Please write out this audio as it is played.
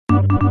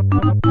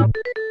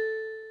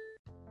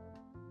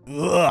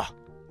Ugh,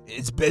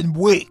 it's been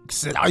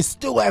weeks and I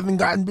still haven't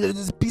gotten rid of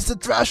this piece of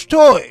trash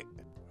toy.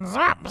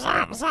 Zap,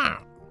 zap,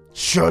 zap.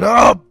 Shut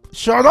up!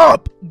 Shut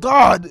up!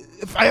 God,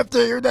 if I have to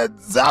hear that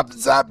zap,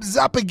 zap,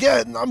 zap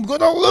again, I'm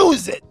gonna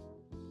lose it!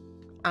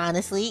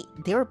 Honestly,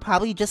 they were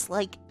probably just,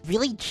 like,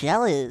 really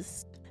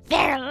jealous.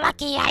 They're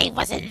lucky I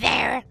wasn't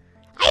there.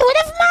 I would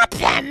have mopped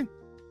them.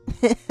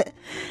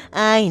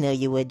 I know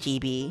you would,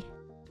 GB.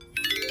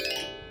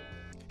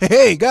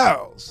 Hey,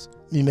 girls!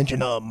 You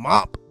mentioned a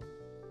mop?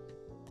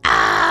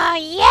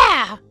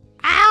 Yeah.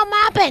 I'll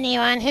mop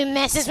anyone who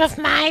messes with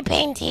my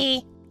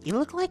painty. You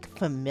look, like,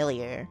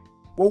 familiar.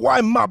 Well,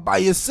 why mop by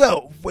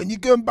yourself when you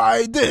can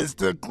buy this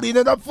to clean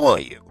it up for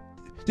you?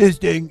 This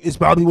thing is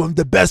probably one of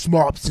the best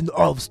mops in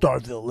all of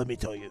Starville, let me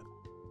tell you.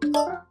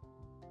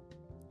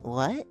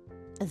 What?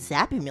 A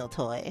Zappy Meal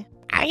toy?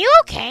 Are you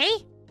okay?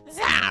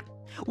 Zap.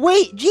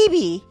 Wait,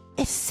 GB!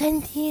 It's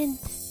sentient.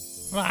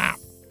 Zap.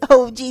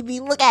 Oh,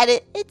 GB, look at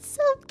it. It's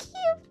so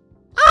cute.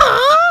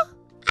 Aww.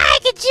 I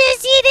could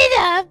just eat it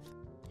up.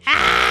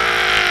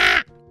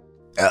 Ah!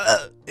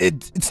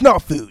 It's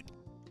not food.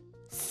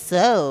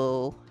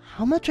 So,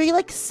 how much are you,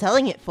 like,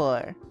 selling it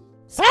for?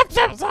 Zap,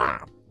 zap,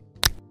 zap.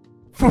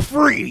 For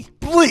free!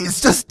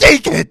 Please, just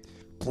take it!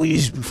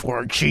 Please, before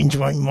I change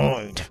my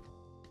mind.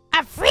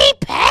 A free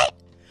pet?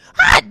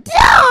 Hot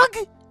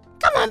dog!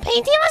 Come on,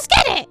 Painty, let's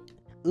get it.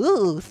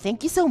 Ooh,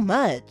 thank you so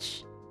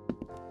much.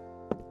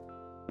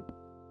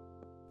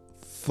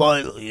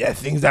 Finally, that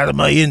thing's out of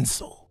my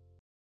insole.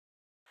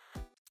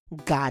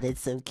 God,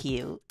 it's so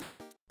cute.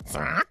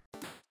 Zap.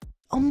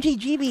 OMG,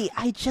 GB,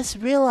 I just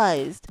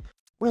realized.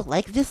 We're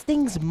like this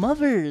thing's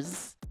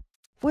mothers.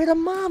 We're the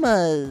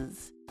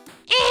mamas.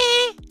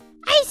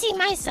 I see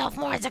myself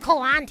more as a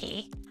cool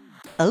auntie.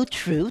 Oh,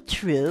 true,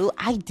 true.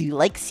 I do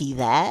like see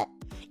that.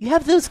 You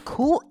have those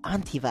cool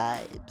auntie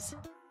vibes.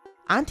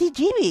 Auntie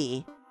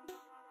GB.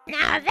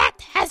 Now that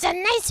has a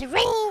nice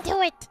ring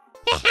to it.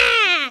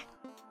 Ha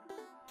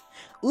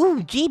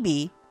Ooh,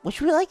 GB, what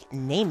should we, like,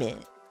 name it?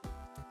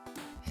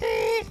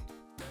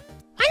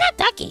 Why not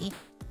Ducky?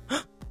 Or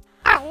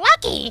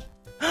Lucky?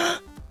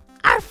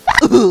 Or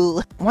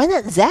Ooh, why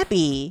not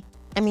Zappy?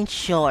 I mean,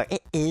 sure,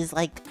 it is,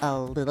 like, a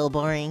little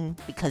boring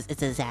because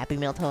it's a Zappy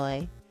Meal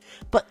toy.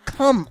 But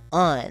come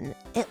on,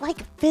 it,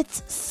 like,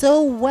 fits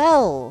so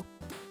well.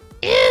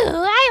 Ooh,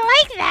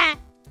 I like that.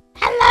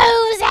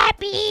 Hello,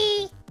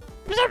 Zappy.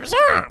 Zap,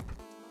 zap.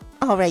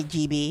 Alright,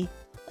 GB,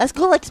 let's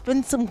go, like,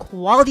 spend some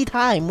quality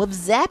time with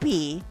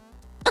Zappy.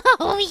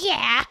 Oh,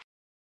 yeah.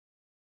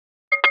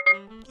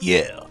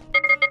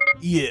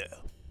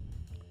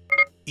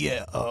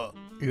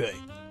 Right.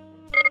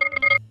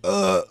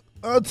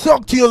 I'll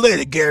talk to you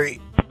later, Gary.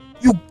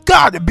 You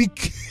gotta be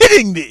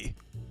kidding me!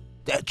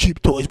 That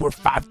cheap toy's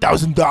worth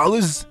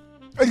 $5,000.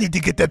 I need to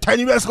get that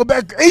tiny rascal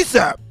back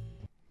ASAP!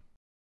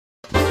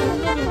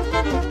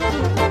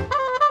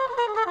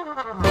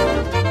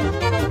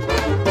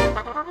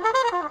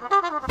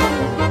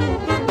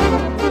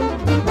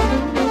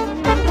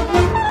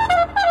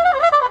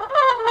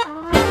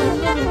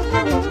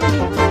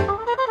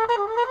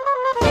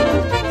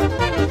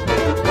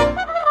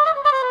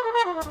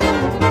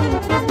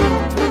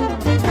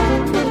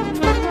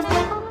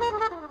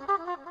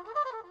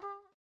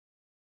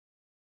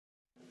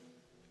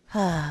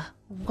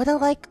 What a,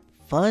 like,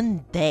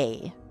 fun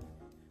day.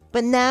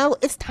 But now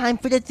it's time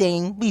for the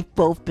thing we've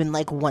both been,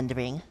 like,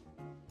 wondering.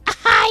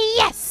 Ah,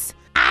 yes.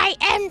 I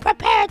am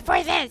prepared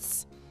for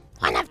this.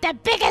 One of the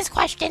biggest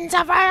questions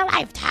of our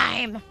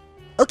lifetime.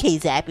 Okay,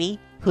 Zappy,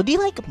 who do you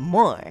like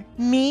more,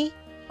 me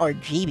or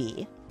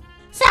GB?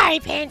 Sorry,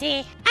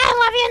 Panty. I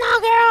love you and all,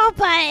 girl,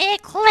 but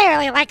it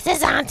clearly likes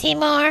his auntie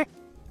more.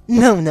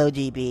 No,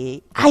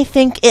 GB. I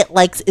think it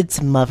likes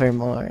its mother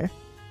more.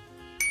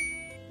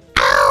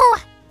 Oh,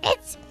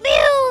 it's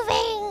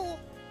moving.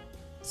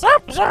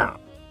 Zap,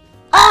 zap.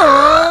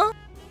 Aww!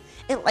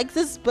 It likes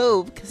us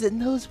both because it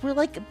knows we're,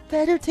 like,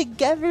 better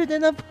together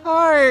than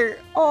apart.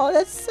 Oh,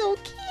 that's so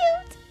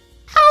cute.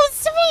 How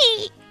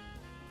sweet.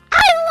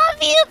 I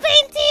love you,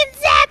 Painty and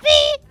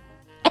Zappy.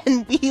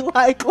 And we,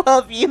 like,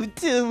 love you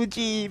too,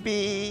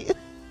 GB.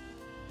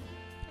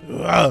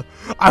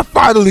 I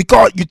finally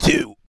caught you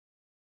two!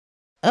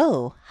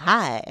 Oh,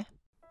 hi.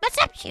 What's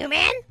up,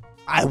 human?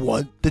 I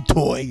want the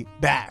toy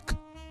back.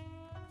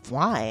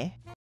 Why?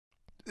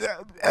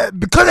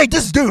 Because I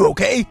just do,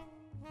 okay?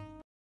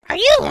 Are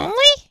you lonely?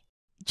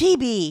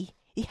 GB,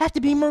 you have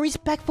to be more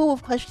respectful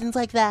with questions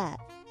like that.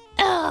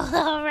 Oh,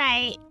 all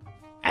right.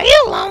 Are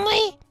you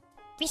lonely?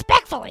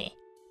 Respectfully.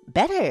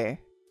 Better.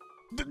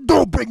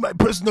 Don't bring my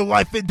personal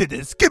life into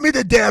this. Give me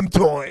the damn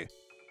toy.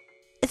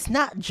 It's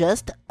not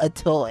just a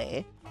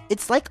toy.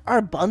 It's like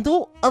our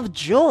bundle of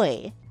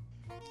joy.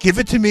 Give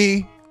it to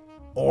me,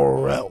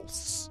 or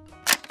else.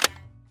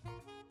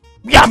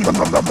 Yum, nom,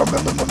 nom, nom, nom,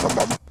 nom, nom, nom,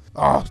 nom.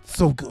 Oh,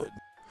 so good.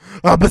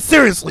 But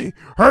seriously,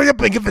 hurry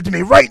up and give it to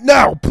me right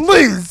now,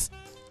 please!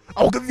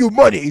 I'll give you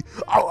money.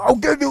 I'll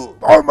give you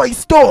all my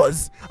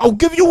stores. I'll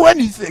give you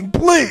anything,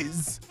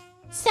 please!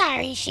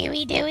 Sorry,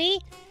 Chewy Dooey.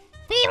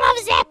 We love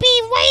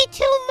Zappy way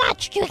too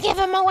suggest you give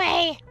him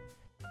away.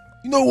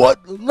 You know what?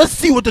 Let's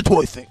see what the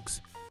toy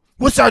thinks.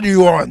 What side are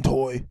you on,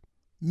 toy?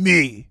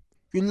 Me,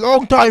 your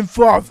longtime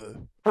father,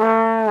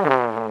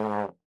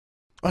 or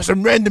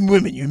some random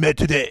women you met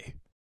today?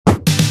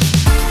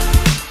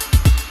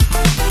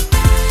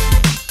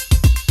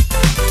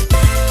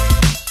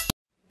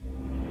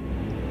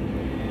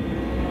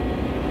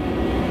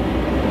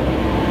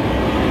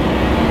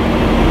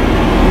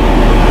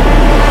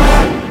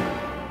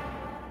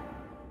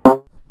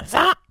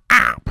 The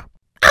app.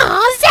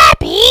 Oh,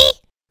 Zappy!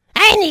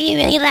 I knew you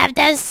really loved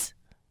us.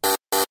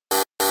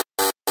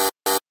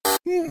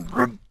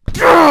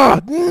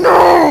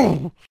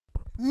 No!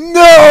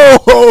 No!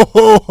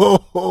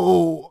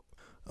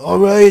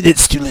 Alright,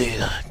 it's too late.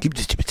 Keep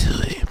this stupid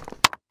toy.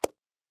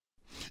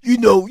 You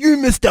know, you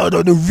missed out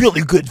on a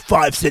really good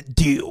 5-cent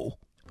deal.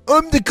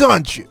 I'm the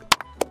contra.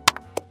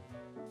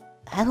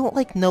 I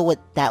don't know what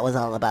that was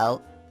all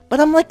about. But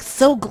I'm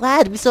so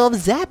glad we still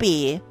have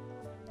Zappy.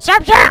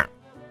 Zap!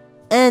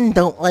 And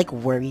don't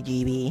worry,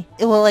 GB.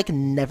 It will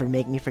never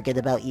make me forget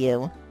about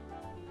you.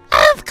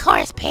 Of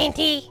course,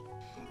 Panty.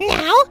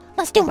 Now,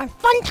 let's do more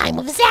fun time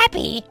with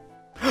Zappy.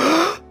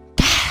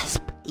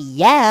 Gasp!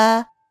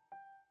 Yeah!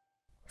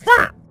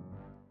 Zap!